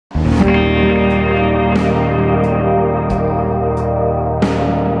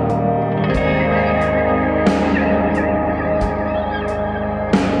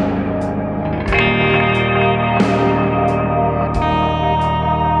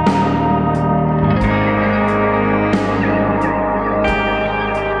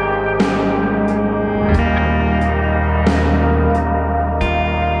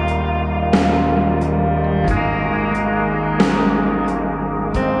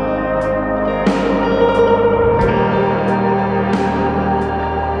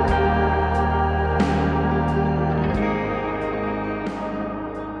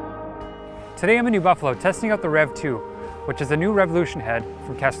Today I'm in New Buffalo testing out the Rev 2, which is a new Revolution head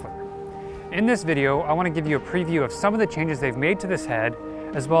from Kessler. In this video, I want to give you a preview of some of the changes they've made to this head,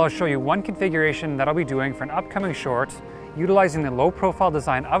 as well as show you one configuration that I'll be doing for an upcoming short, utilizing the low profile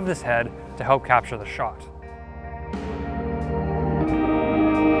design of this head to help capture the shot.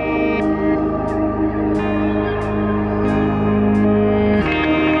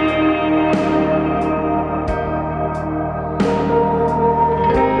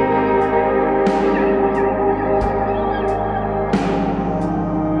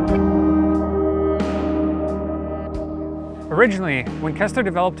 Originally, when Kessler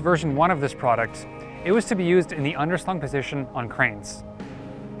developed version 1 of this product, it was to be used in the underslung position on cranes.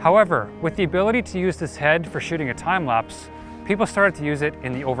 However, with the ability to use this head for shooting a time lapse, people started to use it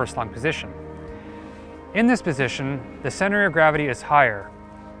in the overslung position. In this position, the center of gravity is higher.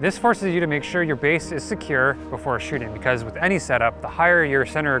 This forces you to make sure your base is secure before shooting, because with any setup, the higher your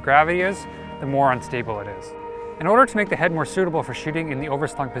center of gravity is, the more unstable it is. In order to make the head more suitable for shooting in the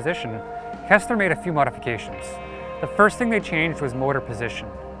overslung position, Kessler made a few modifications. The first thing they changed was motor position.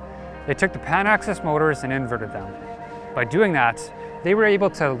 They took the pan-axis motors and inverted them. By doing that, they were able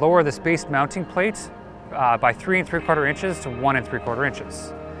to lower the space mounting plate by 3 3/4 inches to 1 3/4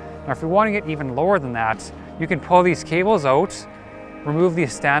 inches. Now, if you're wanting it even lower than that, you can pull these cables out, remove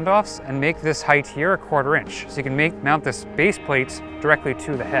these standoffs, and make this height here 1/4 inch. So you can mount this base plate directly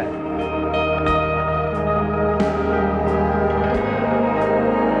to the head.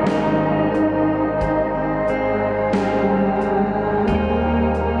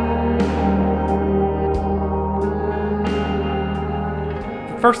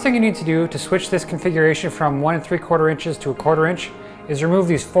 First thing you need to do to switch this configuration from 1 3/4 inches to 1/4 inch is remove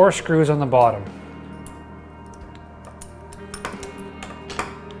these 4 screws on the bottom.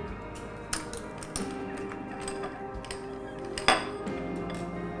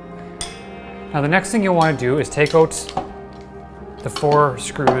 Now the next thing you'll want to do is take out the 4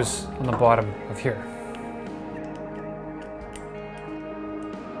 screws on the bottom of here.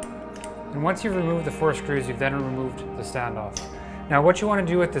 And once you've removed the 4 screws, you've then removed the standoff. Now what you want to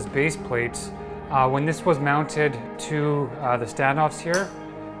do with this base plate, when this was mounted to the standoffs here,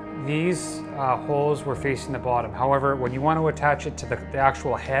 these holes were facing the bottom. However, when you want to attach it to the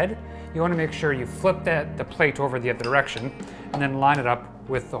actual head, you want to make sure you flip the plate over the other direction and then line it up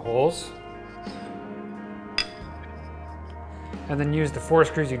with the holes. And then use the 4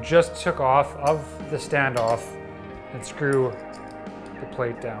 screws you just took off of the standoff and screw the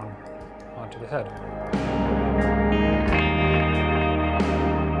plate down onto the head.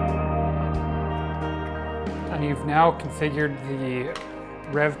 And you've now configured the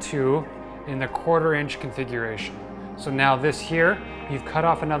Rev 2 in the 1/4 inch configuration. So now this here, you've cut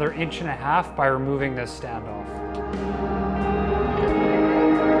off another 1.5 inches by removing this standoff.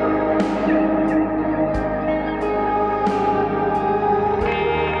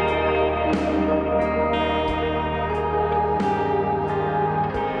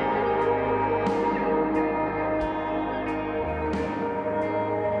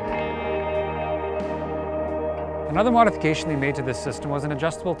 Another modification they made to this system was an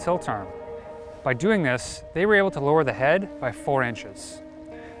adjustable tilt arm. By doing this, they were able to lower the head by 4 inches.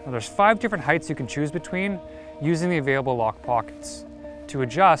 Now there's 5 different heights you can choose between using the available lock pockets. To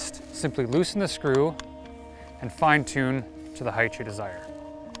adjust, simply loosen the screw and fine tune to the height you desire.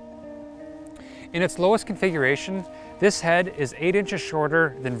 In its lowest configuration, this head is 8 inches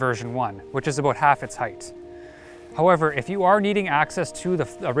shorter than version 1, which is about half its height. However, if you are needing access to the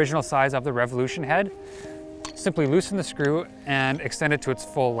original size of the Revolution head, simply loosen the screw and extend it to its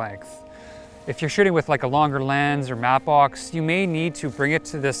full length. If you're shooting with like a longer lens or matte box, you may need to bring it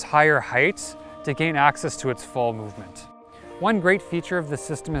to this higher height to gain access to its full movement. One great feature of this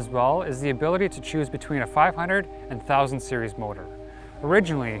system as well is the ability to choose between a 500 and 1000 series motor.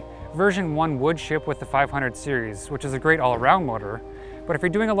 Originally, version 1 would ship with the 500 series, which is a great all-around motor, but if you're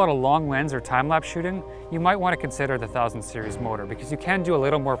doing a lot of long lens or time-lapse shooting, you might want to consider the 1000 series motor because you can do a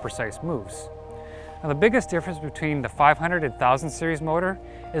little more precise moves. Now the biggest difference between the 500 and 1000 series motor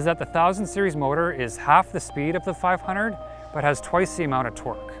is that the 1000 series motor is half the speed of the 500, but has twice the amount of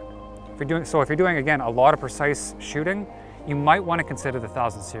torque. If you're doing, again, a lot of precise shooting, you might want to consider the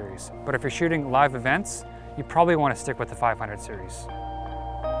 1000 series. But if you're shooting live events, you probably want to stick with the 500 series.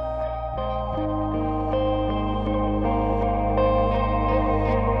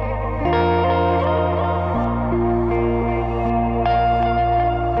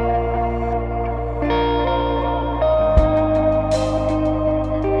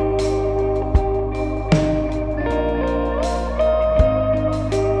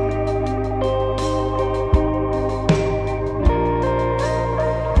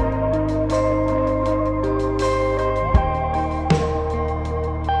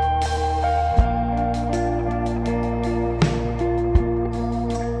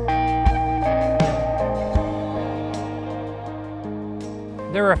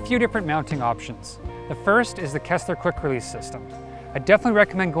 are a few different mounting options. The first is the Kessler quick release system. I definitely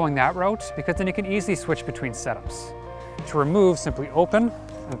recommend going that route because then you can easily switch between setups. To remove, simply open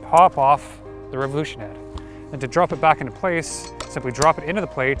and pop off the revolution head. And to drop it back into place, simply drop it into the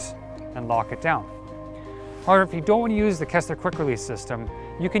plate and lock it down. However, if you don't want to use the Kessler quick release system,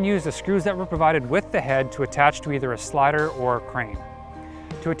 you can use the screws that were provided with the head to attach to either a slider or a crane.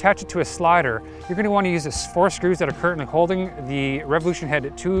 To attach it to a slider, you're going to want to use the 4 screws that are currently holding the revolution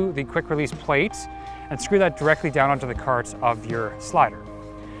head to the quick release plate and screw that directly down onto the cart of your slider.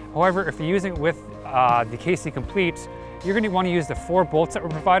 However, if you're using it with the KC Complete, you're going to want to use the 4 bolts that were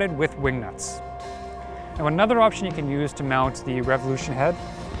provided with wing nuts. Now, another option you can use to mount the revolution head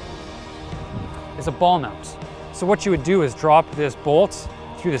is a ball mount. So what you would do is drop this bolt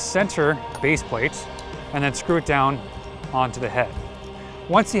through the center base plate and then screw it down onto the head.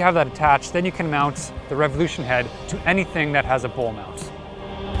 Once you have that attached, then you can mount the revolution head to anything that has a ball mount.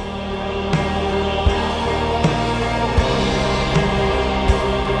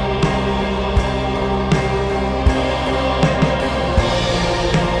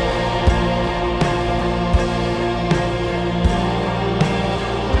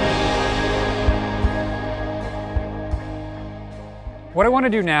 What I want to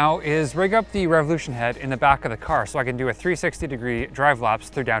do now is rig up the revolution head in the back of the car so I can do a 360-degree drive laps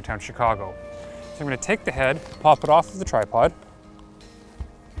through downtown Chicago. So I'm going to take the head, pop it off of the tripod.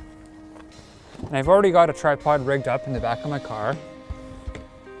 And I've already got a tripod rigged up in the back of my car.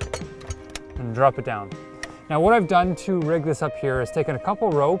 And drop it down. Now what I've done to rig this up here is taken a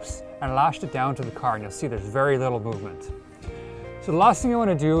couple ropes and lashed it down to the car, and you'll see there's very little movement. So the last thing I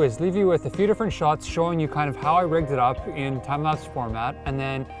want to do is leave you with a few different shots showing you kind of how I rigged it up in time-lapse format, and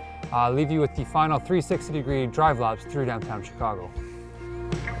then leave you with the final 360-degree drive laps through downtown Chicago.